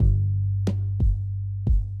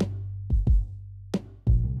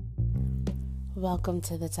Welcome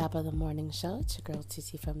to the top of the morning show. It's your girl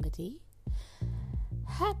Titi from the D.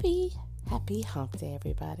 Happy hump day,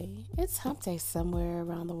 everybody. It's hump day somewhere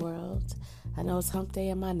around the world. I know it's hump day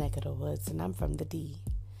in my neck of the woods, and I'm from the D.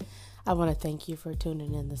 I want to thank you for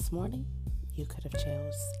tuning in this morning. You could have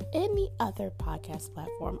chose any other podcast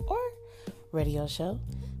platform or radio show,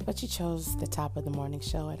 but you chose the top of the morning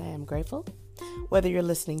show, and I am grateful. Whether you're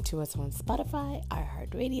listening to us on Spotify,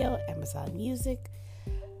 iHeartRadio, Amazon Music,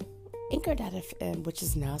 Anchor.fm, which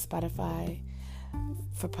is now Spotify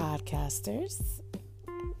for podcasters.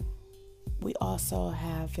 We also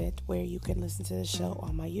have it where you can listen to the show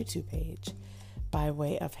on my YouTube page by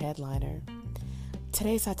way of headliner.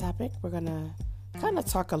 Today's hot topic, we're going to kind of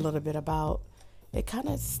talk a little bit about, it kind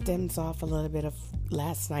of stems off a little bit of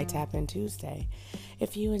last night Tap In Tuesday.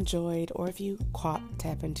 If you enjoyed or if you caught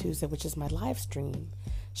Tap In Tuesday, which is my live stream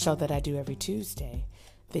show that I do every Tuesday,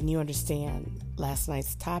 then you understand last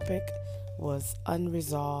night's topic was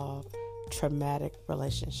unresolved traumatic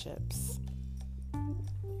relationships.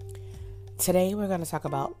 Today we're going to talk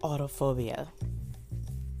about autophobia.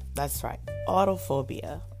 That's right,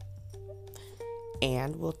 autophobia.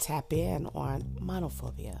 And we'll tap in on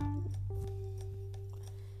monophobia.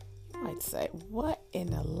 You might say, what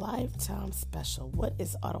in a lifetime special? What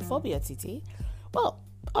is autophobia, TT? Well,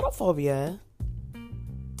 autophobia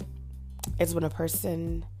is when a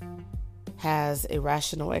person has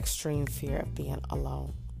irrational extreme fear of being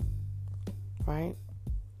alone, right?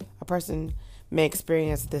 A person may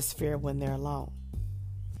experience this fear when they're alone.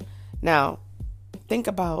 Now, think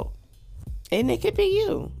about, and it could be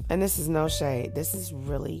you, and this is no shade, this is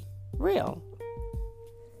really real.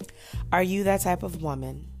 Are you that type of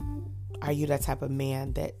woman? Are you that type of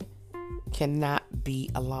man that cannot be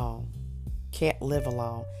alone, can't live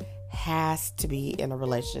alone, has to be in a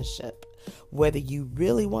relationship? Whether you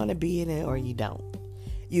really want to be in it or you don't.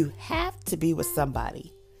 You have to be with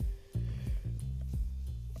somebody.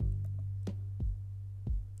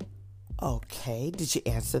 Okay, did you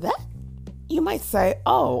answer that? You might say,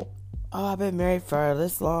 oh, I've been married for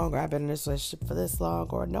this long, or I've been in this relationship for this long,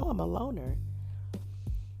 or no, I'm a loner.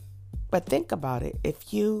 But think about it.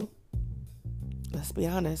 If you, let's be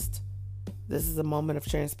honest, this is a moment of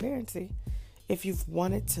transparency. If you've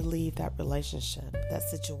wanted to leave that relationship, that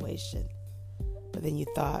situation, but then you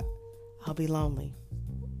thought, I'll be lonely,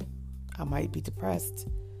 I might be depressed,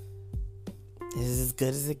 this is as good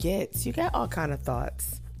as it gets. You got all kind of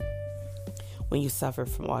thoughts when you suffer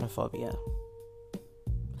from autophobia.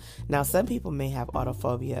 Now, some people may have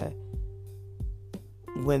autophobia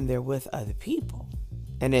when they're with other people.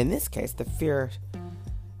 And in this case, the fear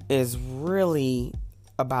is really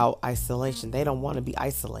about isolation. They don't want to be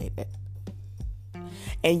isolated.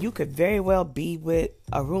 And you could very well be with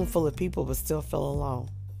a room full of people but still feel alone.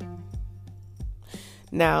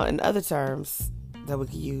 Now, in other terms that we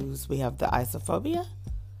could use, we have the isophobia,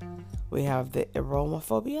 we have the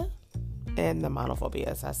aromophobia, and the monophobia,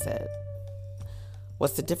 as I said.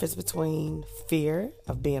 What's the difference between fear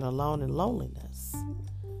of being alone and loneliness?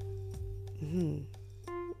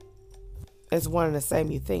 It's one and the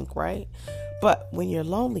same, you think, right? But when you're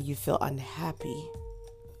lonely, you feel unhappy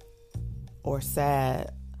or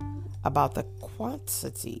sad about the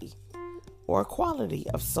quantity or quality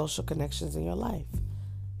of social connections in your life.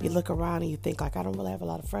 You look around and you think, like, I don't really have a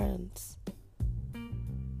lot of friends.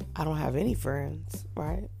 I don't have any friends,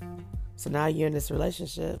 right? So now you're in this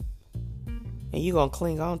relationship and you're going to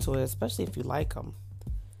cling on to it, especially if you like them.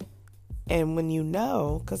 And when you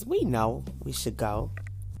know, because we know we should go.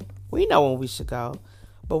 We know when we should go.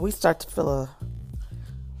 But we start to feel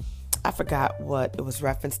I forgot what it was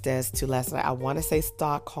referenced as to last night. I want to say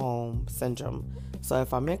Stockholm Syndrome. So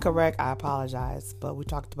if I'm incorrect, I apologize. But we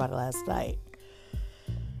talked about it last night.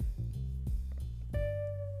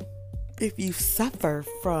 If you suffer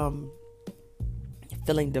from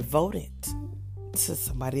feeling devoted to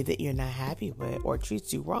somebody that you're not happy with or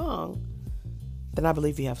treats you wrong, then I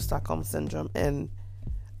believe you have Stockholm Syndrome. And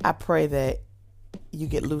I pray that you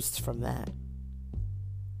get loosed from that.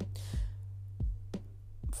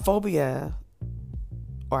 Phobia,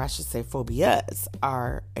 or I should say phobias,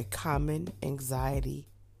 are a common anxiety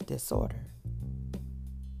disorder.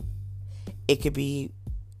 It could be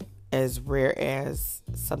as rare as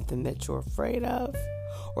something that you're afraid of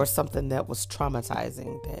or something that was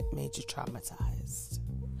traumatizing that made you traumatized.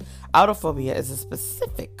 Autophobia is a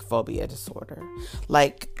specific phobia disorder,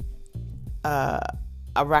 like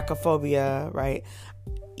arachophobia, right?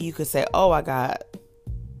 You could say, oh,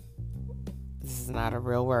 this is not a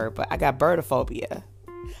real word, but I got birdophobia.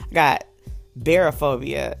 I got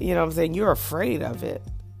barophobia. You know what I'm saying? You're afraid of it.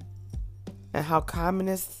 And how common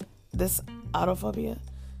is this autophobia?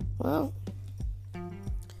 Well,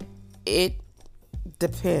 It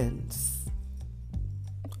depends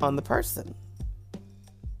on the person.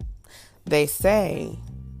 They say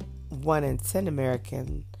 1 in 10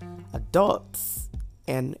 American adults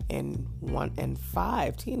and 1 in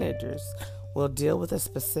 5 teenagers will deal with a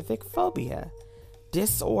specific phobia,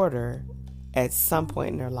 disorder at some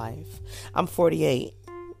point in their life. I'm 48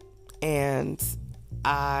 and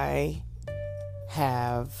I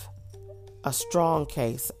have a strong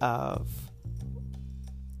case of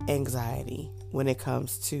anxiety when it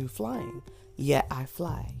comes to flying, yet I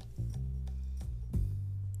fly.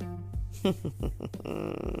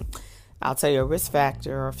 I'll tell you a risk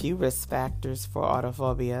factor or a few risk factors for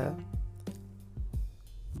autophobia.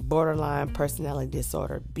 Borderline personality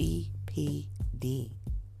disorder, BPD.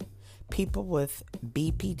 People with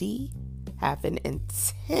BPD have an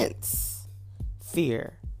intense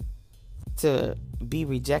fear to be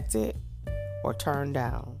rejected or turned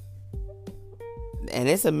down. And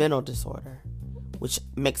it's a mental disorder, which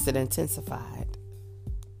makes it intensified.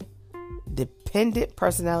 Dependent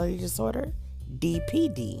personality disorder,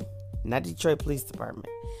 DPD, not Detroit Police Department.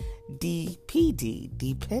 DPD,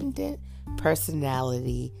 dependent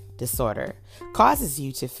personality disorder, causes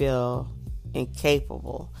you to feel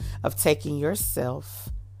incapable of taking yourself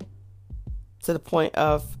to the point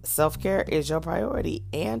of self-care is your priority,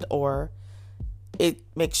 and or it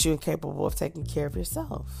makes you incapable of taking care of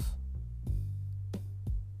yourself.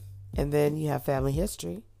 And then you have family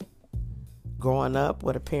history. Growing up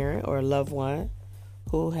with a parent or a loved one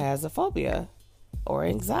who has a phobia or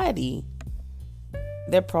anxiety,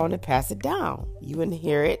 they're prone to pass it down. You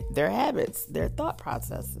inherit their habits, their thought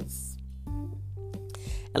processes.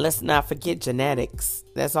 And let's not forget genetics.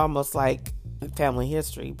 That's almost like family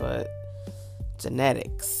history, but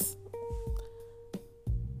genetics.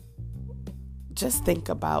 Just think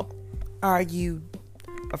about, are you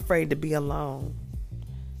afraid to be alone?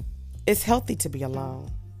 It's healthy to be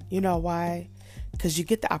alone. You know why? Because you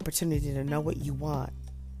get the opportunity to know what you want,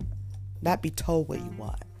 not be told what you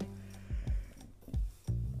want.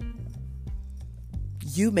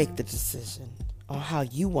 You make the decision on how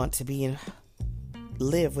you want to be and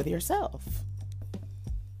live with yourself.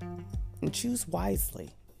 And choose wisely.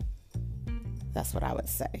 That's what I would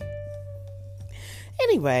say.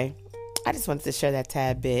 Anyway, I just wanted to share that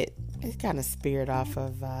tad bit. It kind of speared off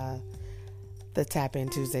of the Tap In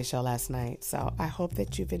Tuesday show last night. So I hope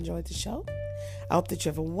that you've enjoyed the show. I hope that you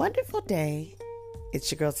have a wonderful day.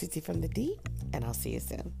 It's your girl, Titi from the D, and I'll see you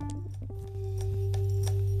soon.